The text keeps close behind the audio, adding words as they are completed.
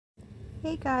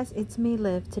Hey guys, it's me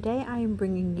Liv. Today I am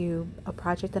bringing you a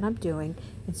project that I'm doing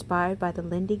inspired by the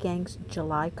Lindy Gang's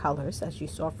July colors, as you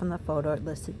saw from the photo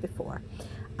listed before.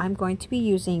 I'm going to be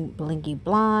using Blingy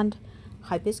Blonde,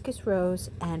 Hibiscus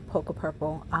Rose, and Polka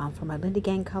Purple for my Lindy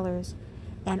Gang colors.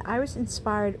 And I was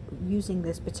inspired using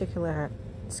this particular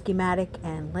schematic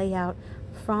and layout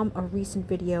from a recent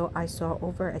video I saw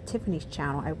over at Tiffany's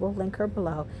channel. I will link her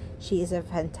below. She is a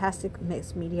fantastic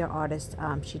mixed media artist.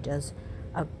 She does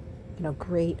a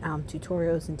great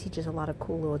tutorials and teaches a lot of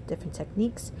cool little different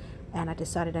techniques, and I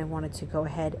decided I wanted to go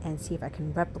ahead and see if I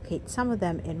can replicate some of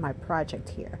them in my project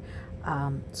here.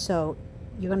 So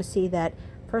you're going to see that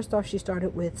first off she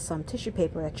started with some tissue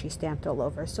paper that she stamped all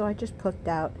over, so I just picked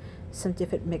out some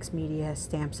different mixed media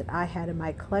stamps that I had in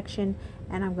my collection,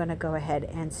 and I'm going to go ahead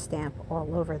and stamp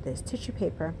all over this tissue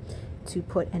paper to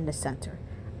put in the center.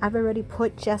 I've already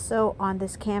put gesso on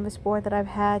this canvas board that I've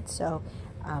had, so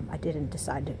I didn't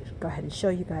decide to go ahead and show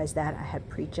you guys that. I had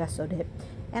pre-gessoed it,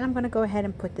 and I'm going to go ahead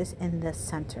and put this in the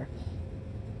center.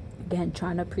 Again,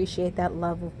 trying to appreciate that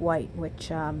love of white, which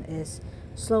is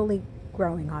slowly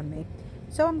growing on me.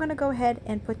 So I'm going to go ahead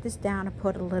and put this down and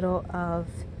put a little of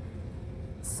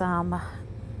some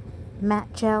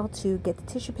matte gel to get the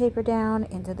tissue paper down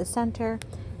into the center,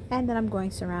 and then I'm going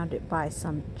to surround it by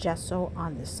some gesso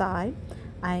on the side.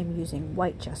 I am using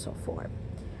white gesso for it.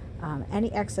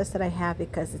 Any excess that I have,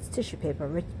 because it's tissue paper,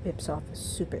 rips off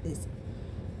super easy.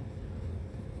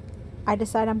 I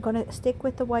decide I'm going to stick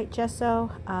with the white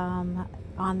gesso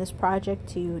on this project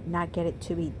to not get it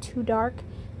to be too dark,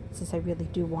 since I really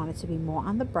do want it to be more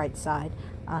on the bright side.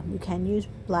 You can use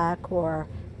black or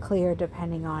clear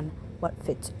depending on what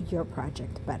fits your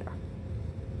project better.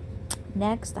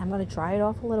 Next, I'm going to dry it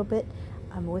off a little bit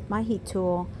with my heat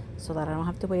tool so that I don't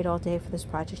have to wait all day for this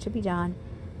project to be done.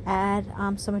 Add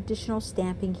some additional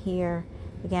stamping here.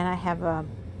 Again, I have a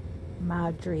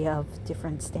madre of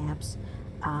different stamps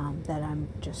that I'm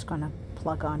just going to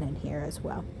plug on in here as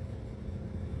well.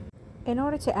 In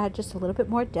order to add just a little bit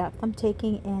more depth, I'm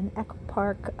taking an Echo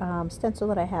Park stencil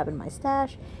that I have in my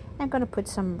stash. I'm going to put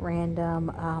some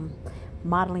random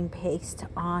modeling paste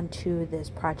onto this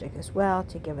project as well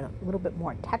to give it a little bit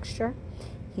more texture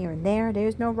here and there.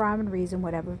 There's no rhyme and reason,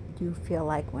 whatever you feel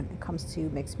like when it comes to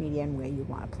mixed media and where you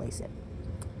want to place it.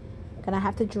 I'm gonna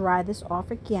have to dry this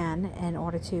off again in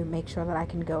order to make sure that I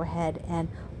can go ahead and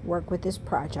work with this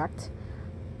project.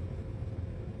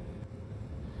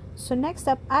 So next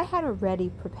up, I had already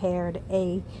prepared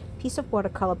a piece of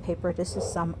watercolor paper. This is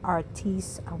some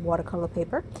Artiste watercolor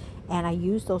paper, and I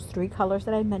used those 3 colors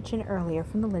that I mentioned earlier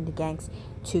from the Lindy Gangs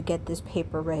to get this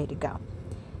paper ready to go.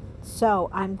 So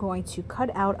I'm going to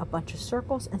cut out a bunch of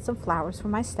circles and some flowers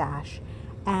from my stash,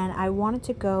 and I wanted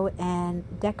to go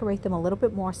and decorate them a little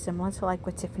bit more similar to like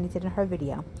what Tiffany did in her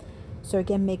video. So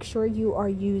again, make sure you are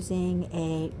using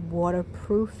a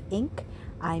waterproof ink.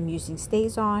 I'm using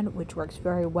StazOn, which works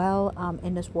very well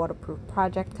in this waterproof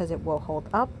project because it will hold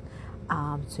up.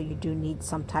 So you do need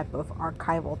some type of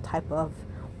archival type of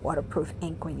waterproof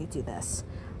ink when you do this.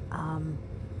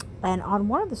 And on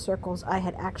one of the circles, I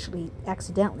had actually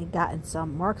accidentally gotten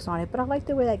some marks on it, but I like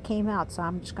the way that came out, so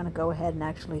I'm just going to go ahead and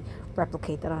actually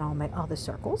replicate that on all my other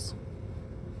circles.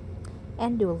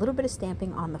 And do a little bit of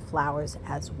stamping on the flowers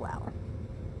as well.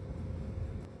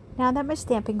 Now that my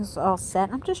stamping is all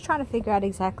set, I'm just trying to figure out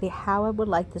exactly how I would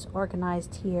like this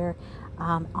organized here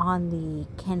on the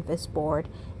canvas board,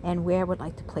 and where I would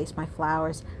like to place my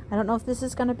flowers. I don't know if this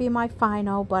is going to be my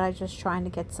final, but I'm just trying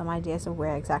to get some ideas of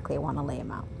where exactly I want to lay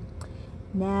them out.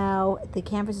 Now the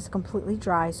canvas is completely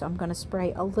dry, so I'm going to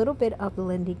spray a little bit of the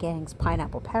Lindy Gang's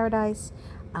Pineapple Paradise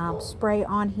spray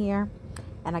on here.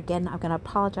 And again, I'm going to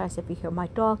apologize if you hear my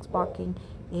dogs barking.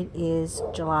 It is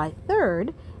July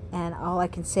 3rd, and all I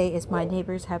can say is my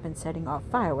neighbors have been setting off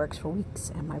fireworks for weeks,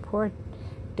 and my poor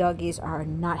doggies are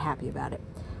not happy about it.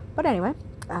 But anyway,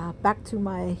 back to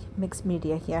my mixed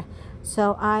media here.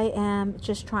 So I am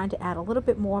just trying to add a little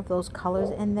bit more of those colors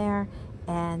in there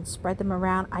and spread them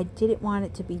around. I didn't want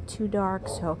it to be too dark,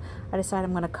 so I decided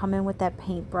I'm going to come in with that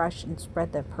paintbrush and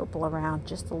spread the purple around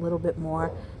just a little bit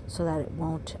more so that it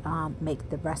won't make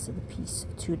the rest of the piece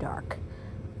too dark.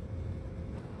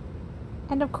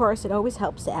 And of course, it always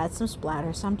helps to add some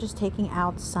splatter, so I'm just taking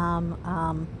out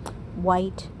some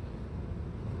white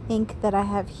ink that I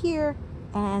have here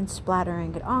and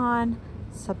splattering it on.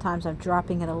 Sometimes I'm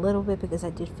dropping it a little bit because I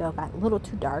did feel it got a little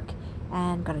too dark,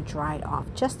 and I'm going to dry it off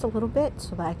just a little bit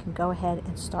so that I can go ahead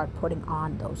and start putting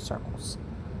on those circles.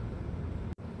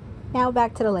 Now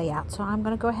back to the layout. So I'm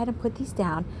going to go ahead and put these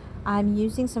down. I'm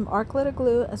using some art glitter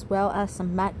glue as well as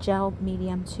some matte gel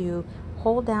medium to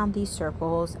hold down these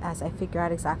circles as I figure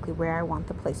out exactly where I want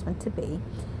the placement to be.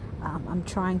 I'm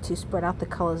trying to spread out the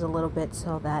colors a little bit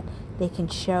so that they can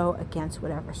show against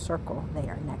whatever circle they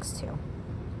are next to.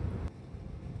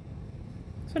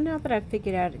 So now that I've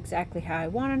figured out exactly how I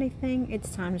want anything,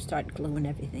 it's time to start gluing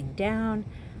everything down.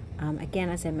 Again,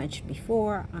 as I mentioned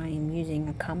before, I am using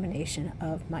a combination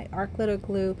of my art glitter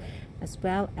glue as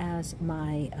well as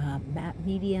my matte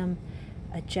medium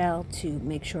gel to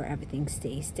make sure everything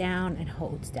stays down and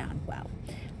holds down well.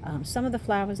 Some of the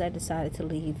flowers I decided to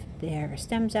leave their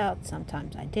stems out,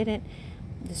 sometimes I didn't.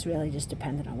 This really just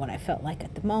depended on what I felt like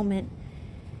at the moment.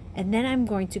 And then I'm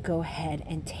going to go ahead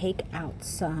and take out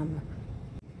some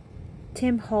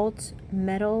Tim Holtz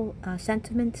metal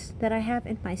sentiments that I have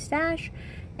in my stash,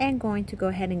 and going to go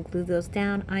ahead and glue those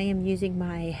down. I am using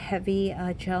my heavy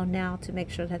gel now to make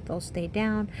sure that those stay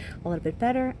down a little bit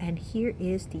better, and here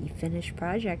is the finished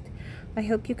project. I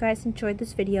hope you guys enjoyed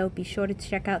this video. Be sure to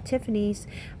check out Tiffany's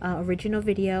original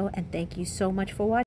video, and thank you so much for watching.